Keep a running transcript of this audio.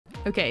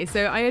Okay,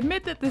 so I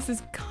admit that this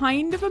is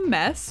kind of a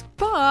mess,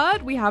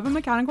 but we have a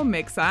mechanical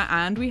mixer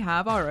and we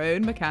have our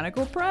own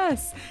mechanical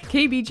press.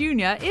 KB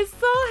Jr. is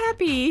so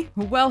happy.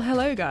 Well,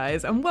 hello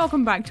guys, and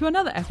welcome back to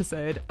another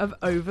episode of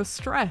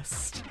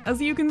Overstressed.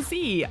 As you can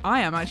see,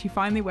 I am actually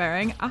finally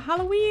wearing a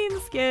Halloween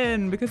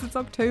skin because it's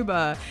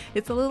October.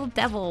 It's a little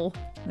devil.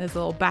 There's a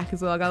little back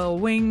as well, got little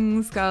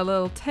wings, got a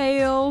little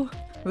tail.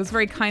 It was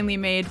very kindly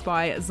made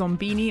by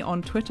Zombini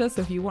on Twitter,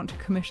 so if you want to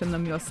commission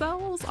them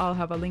yourselves, I'll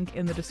have a link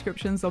in the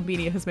description.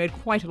 Zombini has made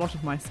quite a lot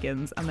of my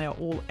skins, and they are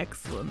all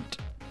excellent.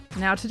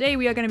 Now, today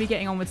we are going to be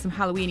getting on with some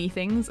Halloween-y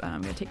things.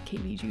 I'm going to take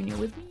KB Jr.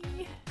 with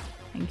me.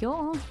 Thank you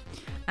all.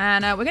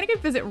 And we're going to go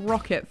visit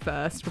Rocket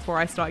first before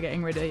I start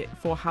getting ready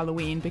for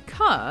Halloween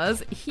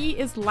because he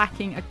is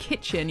lacking a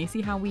kitchen. You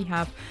see how we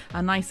have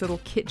a nice little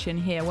kitchen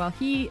here? Well,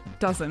 he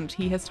doesn't.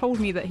 He has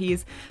told me that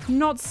he's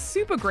not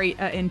super great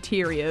at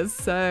interiors,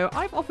 so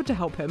I've offered to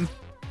help him.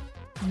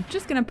 I'm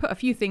just going to put a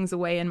few things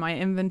away in my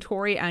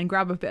inventory and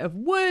grab a bit of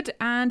wood,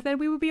 and then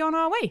we will be on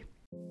our way.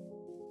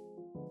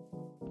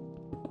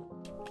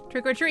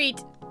 Trick or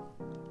treat.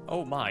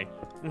 Oh my.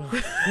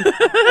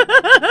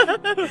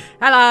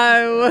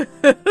 Hello.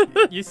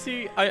 You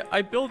see,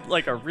 I built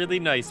like a really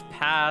nice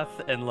path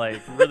and like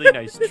really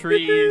nice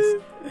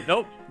trees.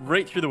 Nope,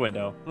 right through the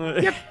window.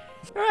 Yep.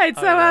 All right,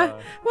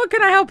 so what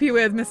can I help you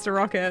with, Mr.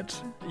 Rocket?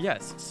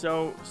 Yes,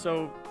 so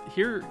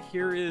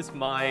here is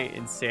my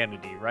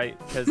insanity, right?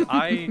 Because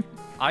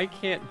I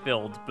can't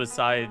build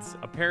besides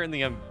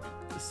apparently I'm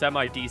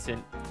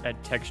semi-decent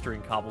at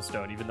texturing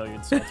cobblestone, even though you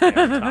insult me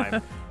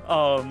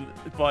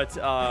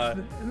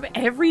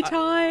every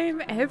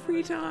time.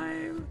 Every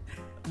time.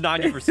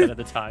 90% of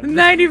the time.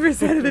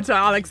 90% of the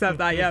time, I'll accept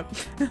that. Yep.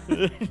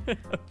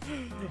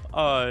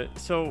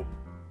 So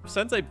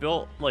since I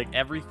built like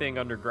everything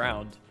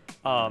underground,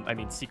 I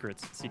mean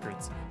secrets.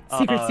 Secrets.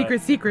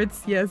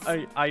 Yes.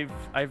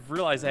 I've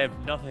realized I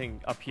have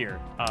nothing up here.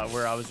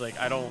 Where I was like,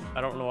 I don't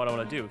know what I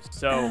want to do.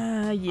 So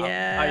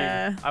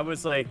yeah. I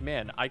was like,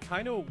 man, I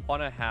kind of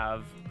want to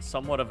have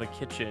somewhat of a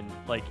kitchen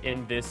like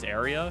in this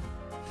area,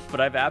 but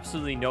I have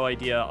absolutely no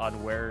idea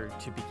on where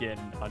to begin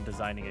on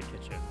designing a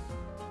kitchen.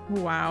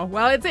 Wow.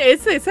 Well,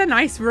 it's a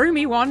nice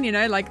roomy one, you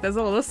know, like there's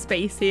a lot of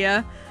space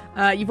here.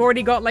 You've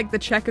already got like the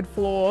checkered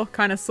floor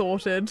kind of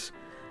sorted.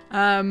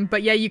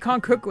 But yeah, you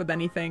can't cook with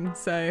anything,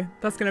 so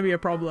that's going to be a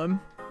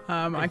problem.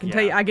 I can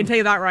tell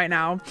you that right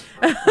now.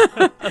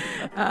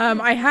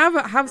 I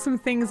have some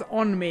things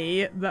on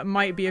me that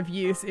might be of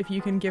use if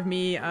you can give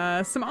me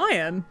some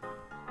iron.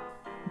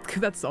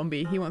 That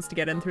zombie, he wants to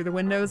get in through the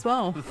window as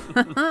well.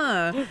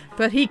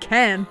 But he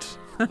can't.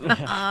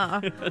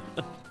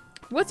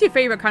 What's your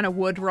favorite kind of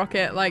wood,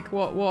 Rocket? Like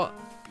what?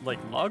 Like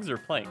logs or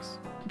planks?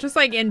 Just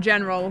like in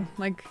general,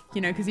 like,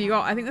 you know, because you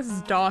got, I think this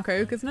is dark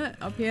oak, isn't it?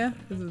 Up here?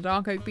 This is a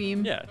dark oak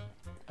beam. Yeah.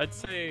 I'd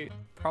say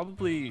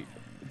probably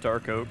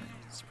dark oak,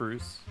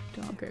 spruce.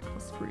 Dark oak or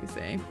spruce,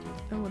 eh?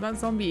 Oh, that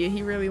zombie,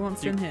 he really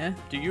wants in here.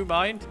 Do you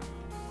mind?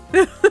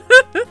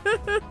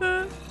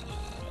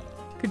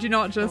 Could you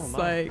not just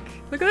like,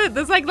 look at it,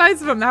 there's like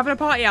loads of them, they're having a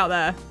party out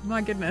there.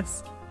 My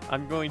goodness.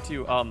 I'm going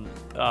to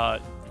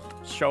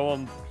show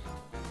them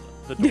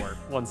the door.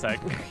 One sec.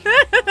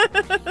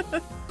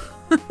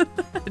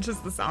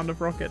 Just the sound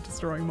of Rocket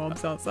destroying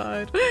mobs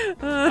outside.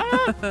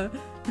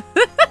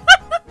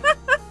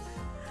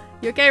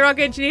 You okay,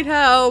 Rocket? You need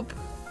help?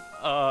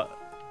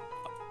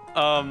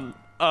 You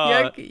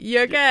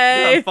okay?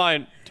 Yeah, I'm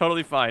fine.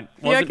 Totally fine.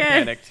 Wasn't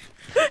panicked.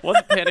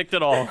 Wasn't panicked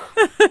at all.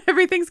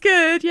 Everything's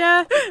good,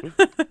 yeah.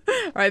 All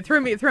right, throw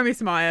me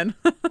some iron.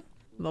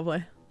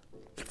 Lovely.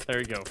 There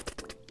you go.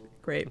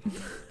 Great.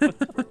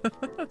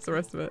 That's the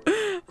rest of it.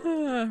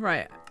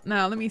 Right,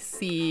 now let me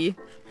see.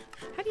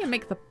 How do you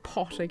make the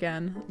pot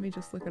again? Let me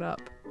just look it up.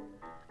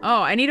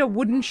 Oh, I need a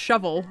wooden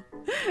shovel.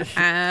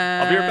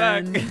 And... I'll be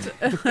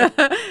right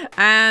back.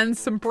 And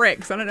some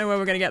bricks. I don't know where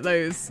we're going to get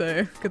those,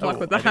 so good luck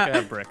with that. I think I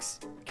have bricks.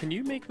 Can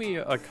you make me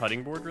a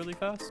cutting board really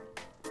fast?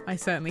 I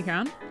certainly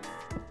can.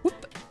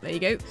 Whoop. There you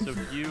go. So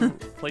if you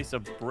place a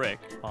brick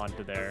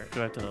onto there, do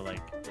I have to like...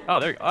 Oh,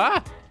 there you go.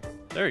 Ah!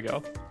 There you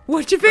go.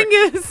 Watch your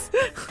fingers!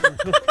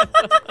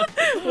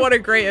 What a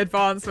great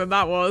advancement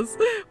that was.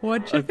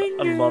 Watch your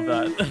fingers. I love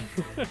that.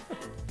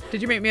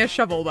 Did you make me a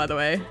shovel, by the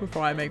way,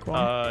 before I make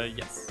one?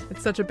 Yes.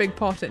 It's such a big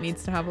pot, it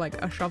needs to have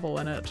like a shovel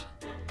in it.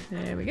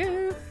 There we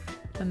go.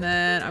 And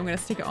then I'm going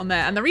to stick it on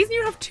there. And the reason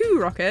you have two,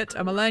 Rocket,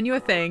 I'm going to learn you a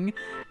thing,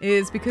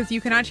 is because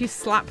you can actually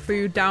slap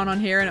food down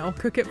on here and it'll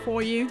cook it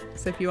for you.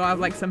 So if you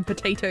have like some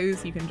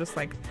potatoes, you can just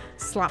like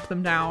slap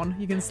them down.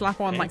 You can slap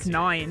on like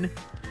 9.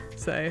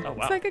 So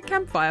it's like a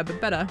campfire,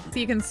 but better. So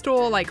you can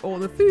store like all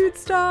the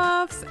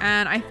foodstuffs,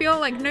 and I feel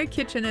like no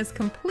kitchen is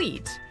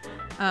complete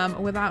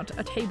without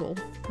a table.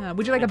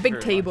 Would you like a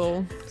big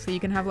table so you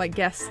can have like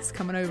guests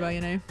coming over,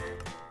 you know?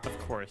 Of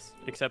course,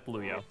 except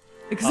Luyo.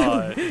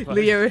 Except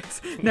Leo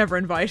is never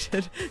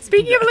invited.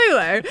 Speaking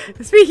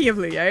of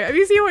Leo, have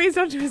you seen what he's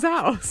done to his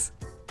house?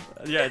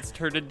 Yeah, it's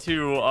turned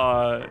into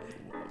a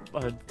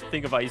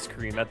thing of ice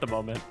cream at the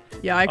moment.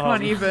 Yeah, I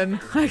can't even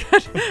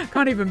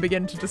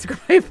begin to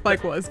describe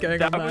like what is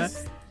going on there.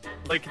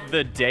 like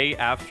the day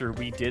after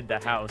we did the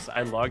house,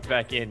 I logged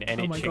back in and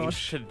it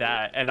changed to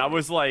that, and I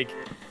was like,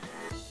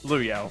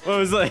 Luyo. I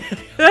was like,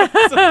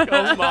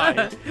 oh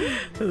my.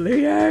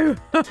 Luyo.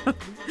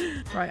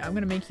 Right, I'm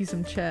gonna make you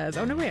some chairs.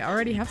 Oh no, wait, I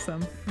already have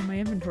some in my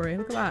inventory.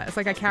 Look at that. It's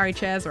like I carry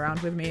chairs around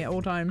with me at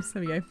all times.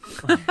 There we go.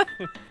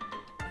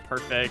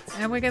 Perfect.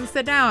 And we're gonna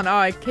sit down. Oh,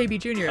 KB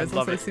Jr.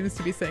 also seems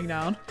to be sitting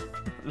down.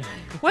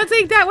 Where's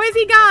he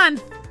gone?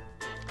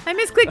 I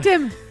misclicked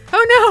him.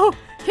 Oh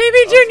no,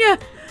 KB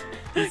Jr.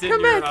 He's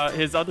Come in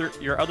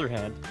back. your other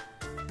hand.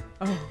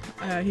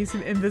 Oh, he's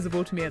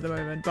invisible to me at the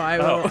moment, but I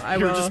will.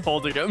 You're just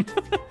holding him.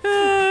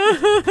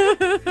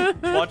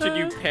 Watching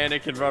you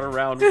panic and run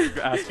around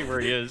asking where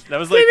he is. That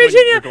was like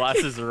when your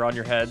glasses are on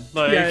your head.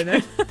 Like... Yeah, I know.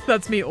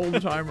 That's me all the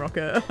time,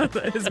 Rocket.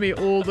 That is me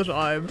all the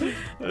time.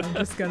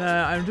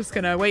 I'm just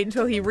gonna wait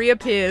until he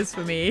reappears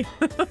for me.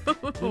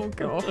 Oh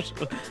gosh.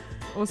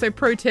 Also,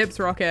 pro tips,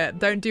 Rocket,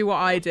 don't do what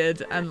I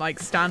did and like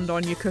stand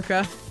on your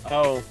cooker.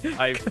 Oh,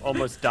 I've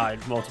almost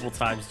died multiple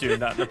times doing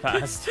that in the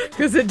past.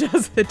 Because it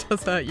does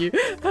hurt you.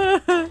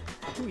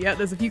 Yeah,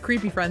 there's a few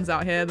creepy friends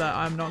out here that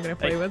I'm not gonna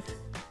play with.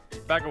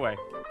 Back away.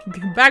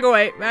 Back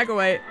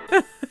away.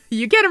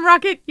 You get him,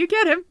 Rocket, you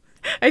get him.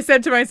 I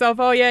said to myself,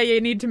 oh yeah,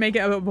 you need to make it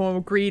a bit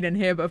more green in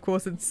here, but of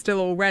course it's still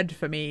all red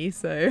for me,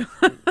 so...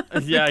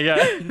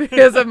 yeah.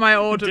 Because of my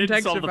autumn texture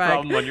didn't solve the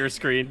problem on your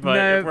screen, but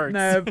it works.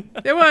 No,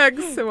 it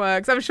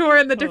works. I'm sure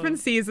in the different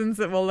seasons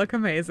it will look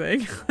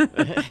amazing.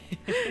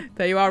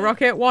 There you are,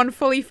 Rocket. One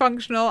fully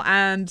functional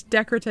and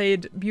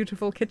decorated,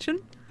 beautiful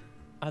kitchen.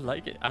 I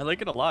like it. I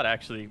like it a lot,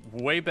 actually.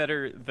 Way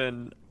better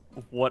than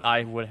what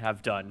I would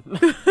have done.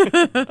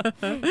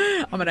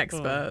 I'm an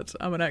expert.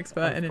 I'm an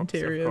expert in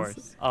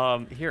interiors. Of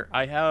course. Here,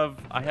 I have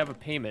a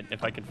payment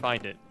if I can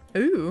find it.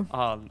 Ooh.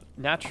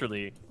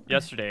 Naturally,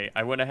 yesterday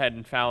I went ahead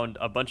and found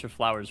a bunch of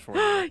flowers for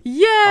you.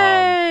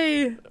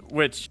 Yay!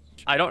 Which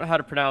I don't know how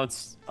to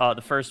pronounce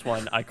the first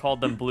one. I called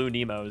them blue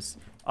Nemos.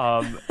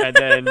 And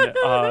then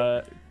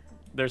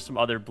there's some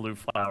other blue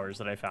flowers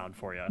that I found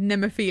for you.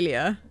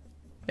 Nemophilia.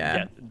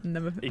 Yeah.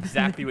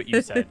 Exactly what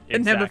you said.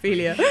 Exactly.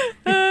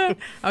 Nemophilia.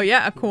 Oh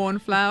yeah, a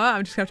cornflower.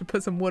 I'm just gonna have to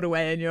put some wood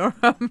away in your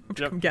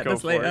come get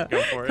this later.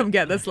 Come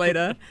get this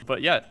later.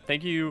 But yeah,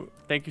 thank you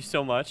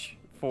so much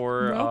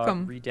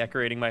for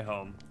redecorating my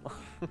home.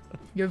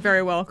 You're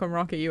very welcome,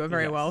 Rocket. You are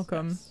very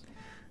welcome. Yes.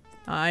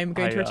 I'm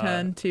going to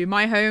return to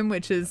my home,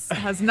 which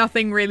has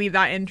nothing really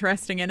that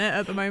interesting in it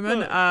at the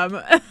moment,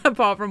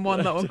 apart from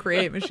one little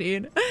create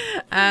machine,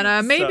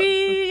 and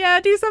maybe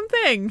do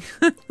something.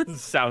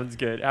 Sounds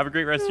good. Have a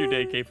great rest of your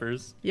day,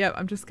 Capers. Yep,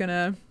 I'm just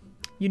gonna.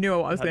 You knew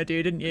what I was gonna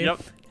do, didn't you?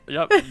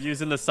 Yep.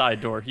 Using the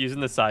side door.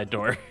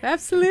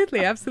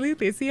 Absolutely.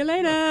 See you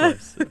later.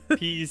 Of course.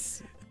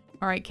 Peace.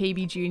 All right,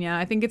 KB Jr.,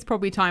 I think it's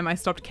probably time I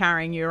stopped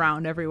carrying you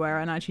around everywhere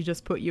and actually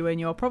just put you in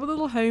your proper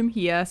little home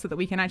here so that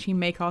we can actually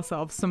make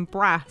ourselves some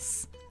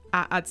brass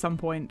at some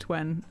point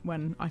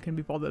when I can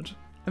be bothered.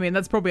 I mean,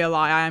 that's probably a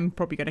lie. I am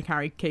probably going to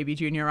carry KB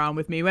Jr. around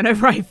with me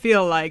whenever I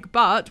feel like.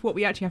 But what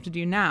we actually have to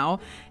do now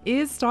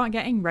is start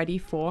getting ready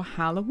for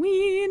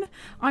Halloween.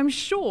 I'm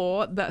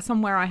sure that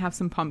somewhere I have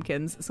some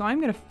pumpkins, so I'm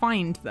going to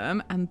find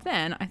them. And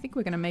then I think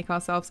we're going to make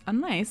ourselves a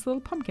nice little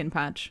pumpkin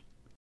patch.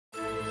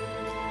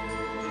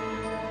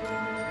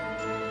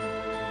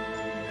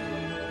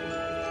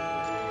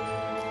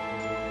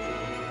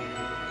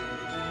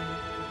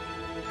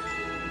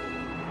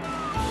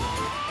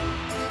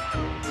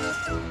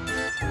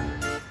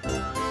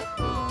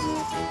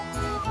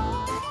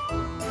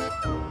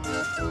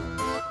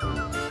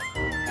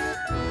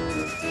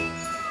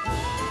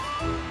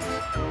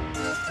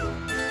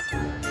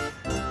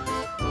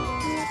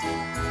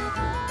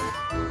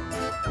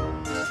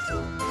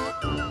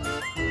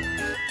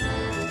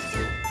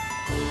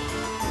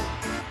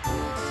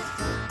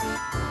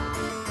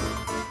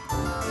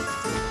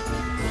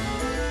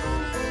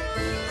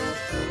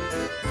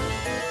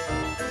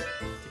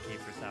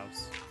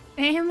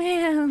 Hey,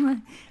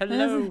 ma'am.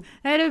 Hello.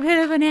 I had a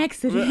bit of an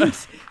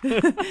accident.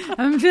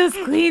 I'm just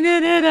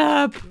cleaning it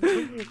up.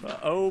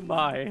 Oh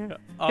my.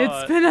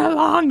 It's been a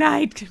long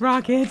night,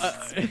 Rocket.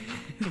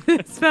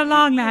 It's been a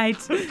long night.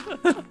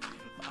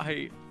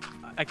 I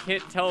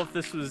can't tell if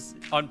this was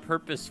on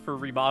purpose for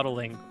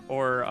remodeling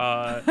or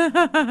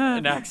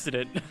an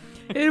accident.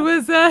 It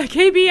was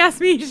KB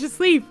asked me to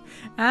sleep,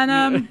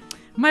 and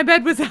my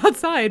bed was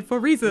outside for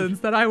reasons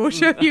that I will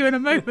show you in a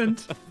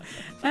moment.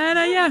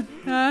 And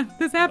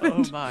this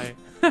happened. Oh my.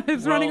 I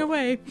was running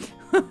away.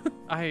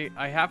 I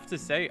have to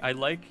say I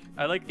like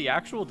the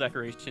actual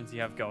decorations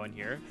you have going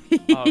here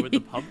with the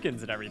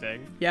pumpkins and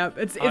everything. Yeah,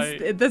 there's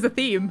a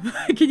theme.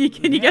 Can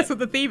you guess what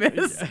the theme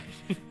is?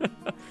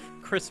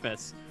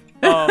 Christmas.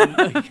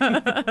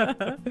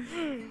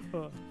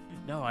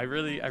 No, I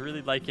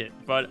really like it,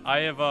 but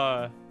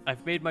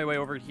I've made my way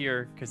over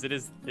here because it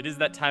is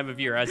that time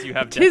of year, as you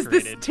have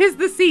decorated. Tis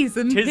the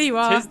season. Here you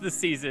are. Tis the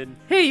season.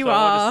 Here you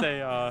are.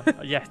 I want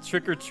to say,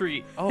 trick or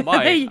treat. Oh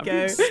my, there you I'm go.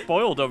 being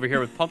spoiled over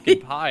here with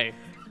pumpkin pie.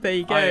 There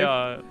you go.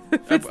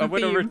 I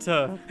went over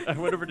to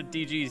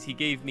DG's. He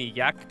gave me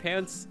yak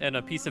pants and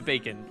a piece of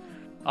bacon.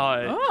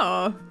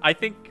 Oh. I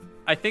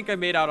think I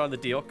made out on the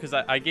deal because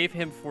I gave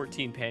him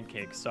 14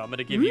 pancakes, so I'm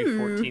gonna give you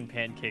 14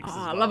 pancakes as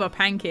well. I love a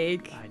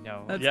pancake. I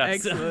know. That's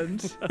yes.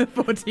 excellent.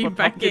 14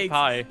 pancakes.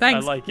 Pie.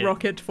 Thanks, I like it.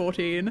 Rocket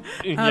 14.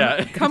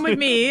 Yeah. Come with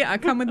me.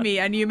 Come with me,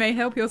 and you may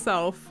help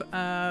yourself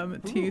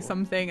to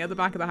something at the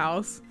back of the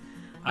house.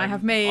 I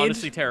have made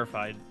honestly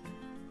terrified.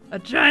 a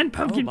giant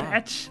pumpkin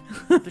patch.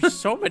 There's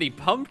so many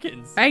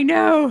pumpkins. I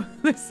know.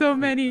 There's so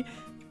many.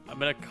 I'm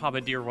gonna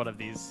commandeer one of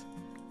these.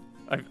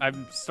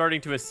 I'm starting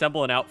to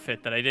assemble an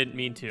outfit that I didn't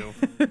mean to.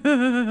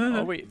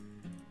 Oh, wait.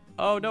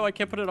 Oh, no, I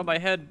can't put it on my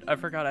head. I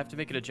forgot I have to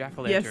make it a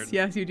jack-o'-lantern.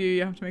 Yes, you do.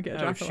 You have to make it a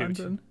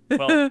jack-o'-lantern.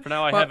 Well, for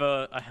now I have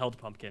a held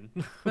pumpkin.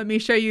 Let me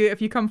show you.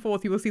 If you come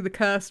forth, you will see the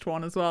cursed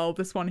one as well.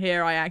 This one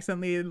here I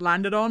accidentally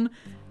landed on,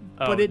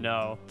 but it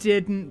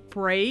didn't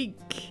break.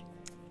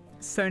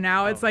 So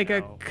now it's like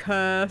a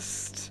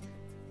cursed...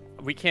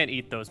 We can't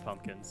eat those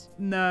pumpkins.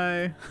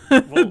 No.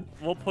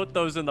 we'll put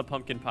those in the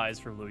pumpkin pies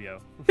for Luyo.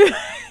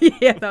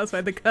 Yeah, that's why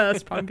the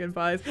cursed pumpkin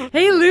pies.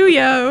 Hey,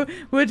 Luyo,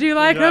 would you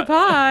like a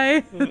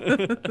pie?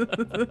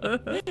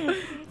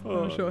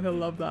 I'm sure he'll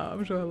love that.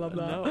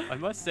 No, I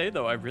must say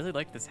though, I really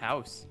like this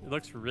house. It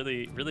looks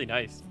really, really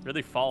nice.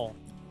 Really fall.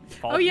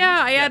 Oh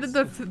yeah, I added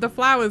the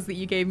flowers that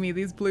you gave me,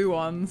 these blue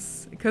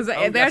ones, because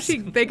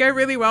they go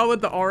really well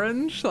with the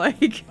orange.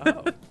 Like.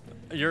 Oh.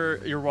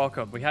 You're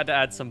welcome. We had to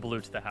add some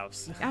blue to the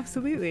house.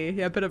 Absolutely.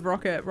 Yeah, a bit of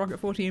Rocket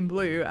 14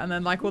 blue, and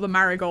then like all the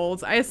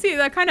marigolds. I see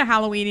they're kind of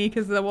Halloweeny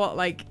because they're what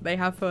like they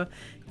have for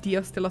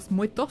Dios de los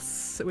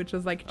Muertos, which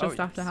is like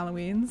just after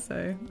Halloween.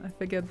 So I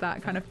figured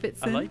that kind of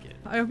fits in. I like it.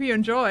 I hope you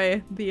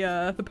enjoy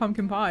the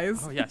pumpkin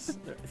pies. Oh yes.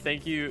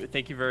 Thank you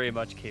very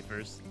much,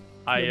 Capers.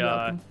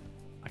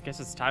 I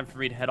guess it's time for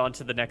me to head on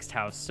to the next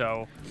house,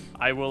 so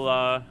I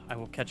will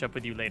catch up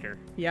with you later.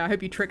 Yeah, I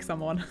hope you trick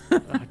someone.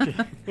 Okay.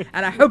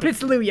 And I hope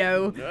it's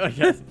Luyo.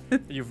 Yes,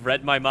 you've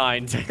read my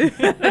mind.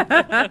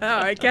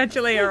 Alright, catch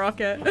you later,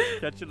 Rocket.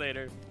 Catch you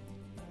later.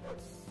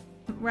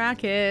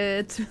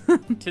 Rocket.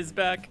 Tis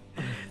back.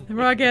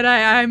 Rocket,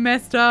 I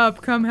messed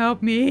up. Come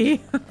help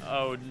me.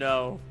 Oh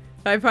no.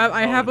 I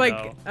have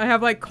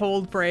like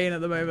cold brain at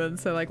the moment,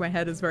 so like my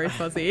head is very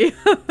fuzzy.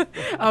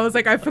 I was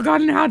like, I've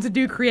forgotten how to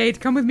do create.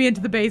 Come with me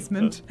into the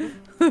basement.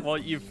 Well,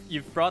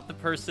 you've brought the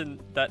person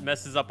that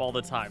messes up all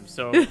the time,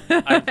 so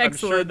I'm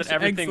sure that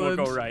everything will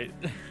go right.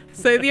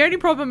 So the only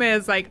problem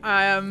is like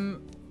I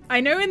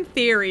know in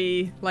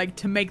theory like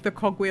to make the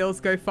cogwheels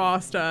go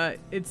faster,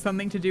 it's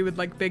something to do with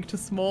like big to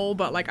small,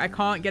 but like I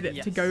can't get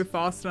it to go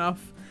fast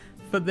enough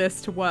for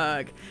this to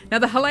work. Now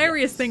the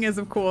hilarious thing is,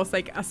 of course,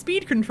 like a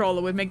speed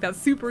controller would make that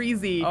super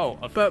easy. Oh,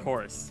 of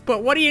course.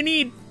 But what do you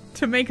need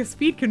to make a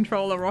speed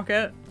controller,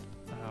 Rocket?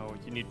 Oh,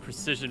 you need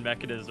precision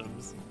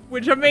mechanisms.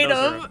 Which are made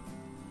of...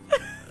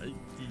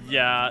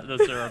 yeah,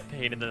 those are a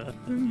pain in the...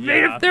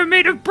 They're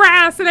made of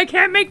brass, and I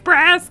can't make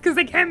brass because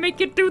I can't make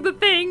it do the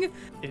thing.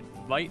 It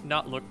might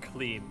not look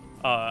clean.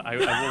 I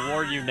will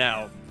warn you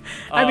now.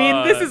 I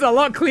mean, this is a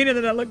lot cleaner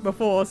than it looked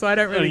before, so I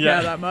don't really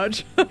care that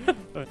much.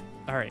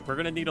 All right, we're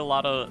gonna need a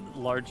lot of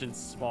large and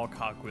small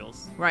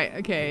cogwheels. Right.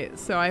 Okay.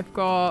 So I've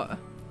got.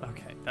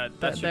 Okay,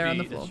 that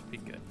should be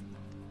good.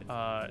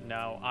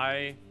 Now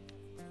I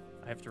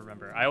have to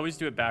remember. I always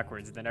do it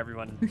backwards, and then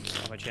everyone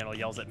on my channel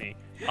yells at me.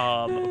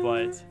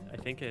 But I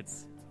think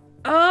it's.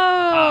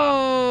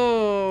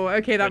 Oh.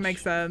 Okay, that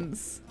makes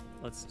sense.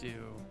 Let's do.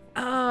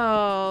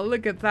 Oh,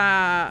 look at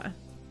that.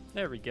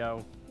 There we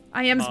go.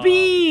 I am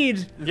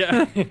speed.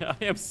 Yeah, I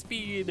am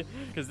speed.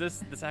 Because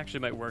this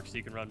actually might work, so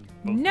you can run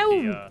both.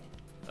 No.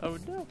 Oh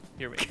no!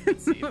 Here, wait.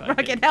 Let's see if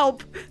Rocket,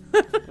 help!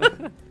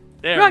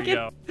 There Rocket. we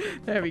go.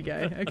 There we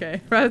go. Okay,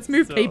 right, let's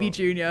move KB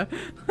Jr.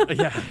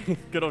 Yeah,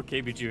 good old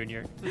KB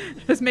Jr.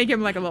 Just make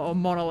him like a little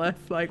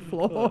monolith, like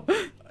floor.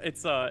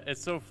 It's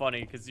so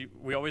funny because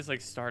we always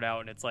like start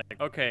out and it's like,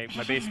 okay,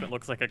 my basement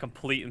looks like a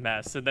complete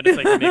mess, and then it's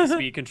like you make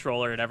speed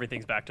controller and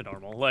everything's back to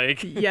normal.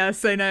 Like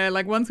yes, I know.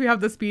 Like once we have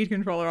the speed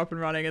controller up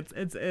and running,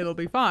 it'll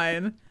be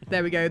fine.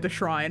 There we go, the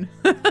shrine.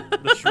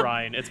 The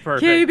shrine, it's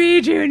perfect.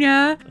 KB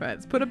Jr. Right,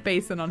 let's put a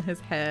basin on his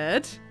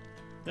head.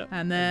 Yep.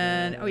 And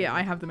then, oh yeah,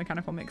 I have the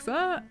mechanical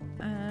mixer,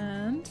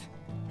 and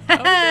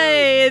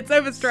hey, it's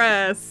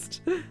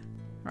overstressed.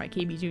 Right,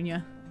 KB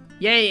Jr.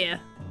 Yeah.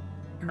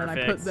 And then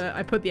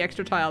I put the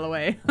extra tile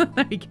away.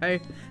 There we go.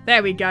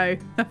 There we go.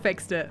 I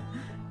fixed it.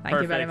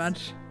 Thank you very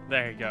much.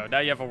 There you go. Now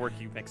you have a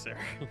working mixer.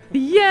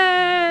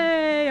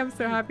 Yay! I'm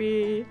so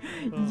happy.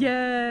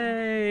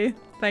 Yay!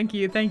 Thank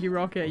you,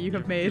 Rocket. You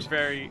have made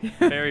very,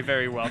 very,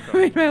 very welcome.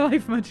 Made my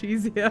life much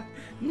easier.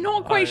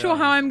 Not quite sure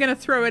how I'm gonna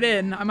throw it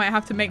in. I might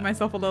have to make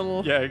myself a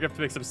little. Yeah, you have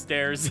to make some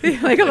stairs.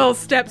 Like a little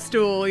step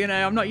stool. You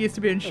know, I'm not used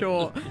to being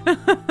short.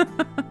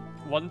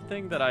 One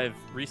thing that I've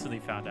recently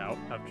found out,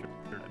 I'm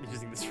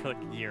using this for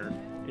like a year,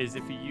 is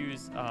if you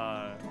use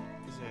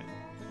is it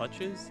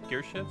clutches,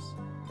 gear shifts?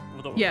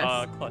 Well, the,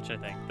 yes. Clutch, I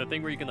think. The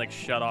thing where you can like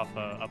shut off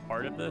a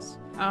part of this.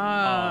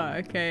 Ah,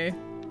 okay.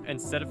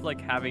 instead of like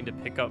having to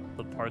pick up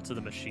the parts of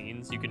the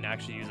machines, you can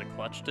actually use a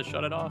clutch to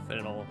shut it off, and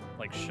it'll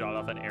like shut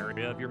off an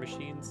area of your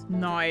machines.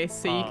 Nice.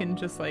 So you can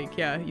just like,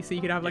 yeah,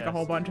 you could have like a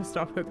whole bunch of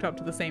stuff hooked up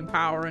to the same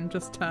power and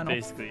just turn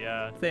basically,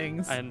 off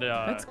things. And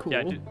that's cool.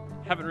 Yeah,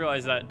 haven't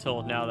realized that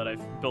until now that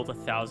I've built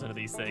 1,000 of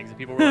these things. And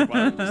people were like, why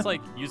don't you just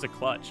like use a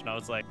clutch? And I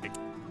was like,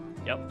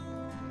 yep.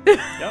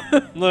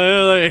 Yep.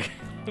 Like,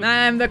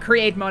 I'm the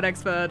create mod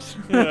expert.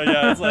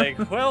 Yeah, it's like,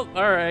 well,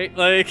 all right,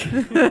 like.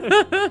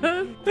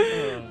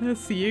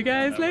 See you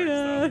guys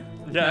later.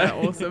 Yeah,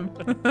 awesome.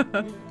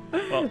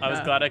 Well, I was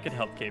glad I could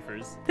help,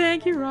 Kafers.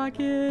 Thank you,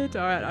 Rocket.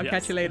 All right, I'll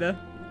catch you later.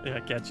 Yeah,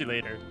 catch you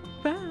later.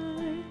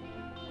 Bye.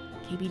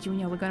 KB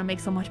Jr., we're gonna make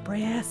so much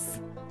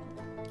press.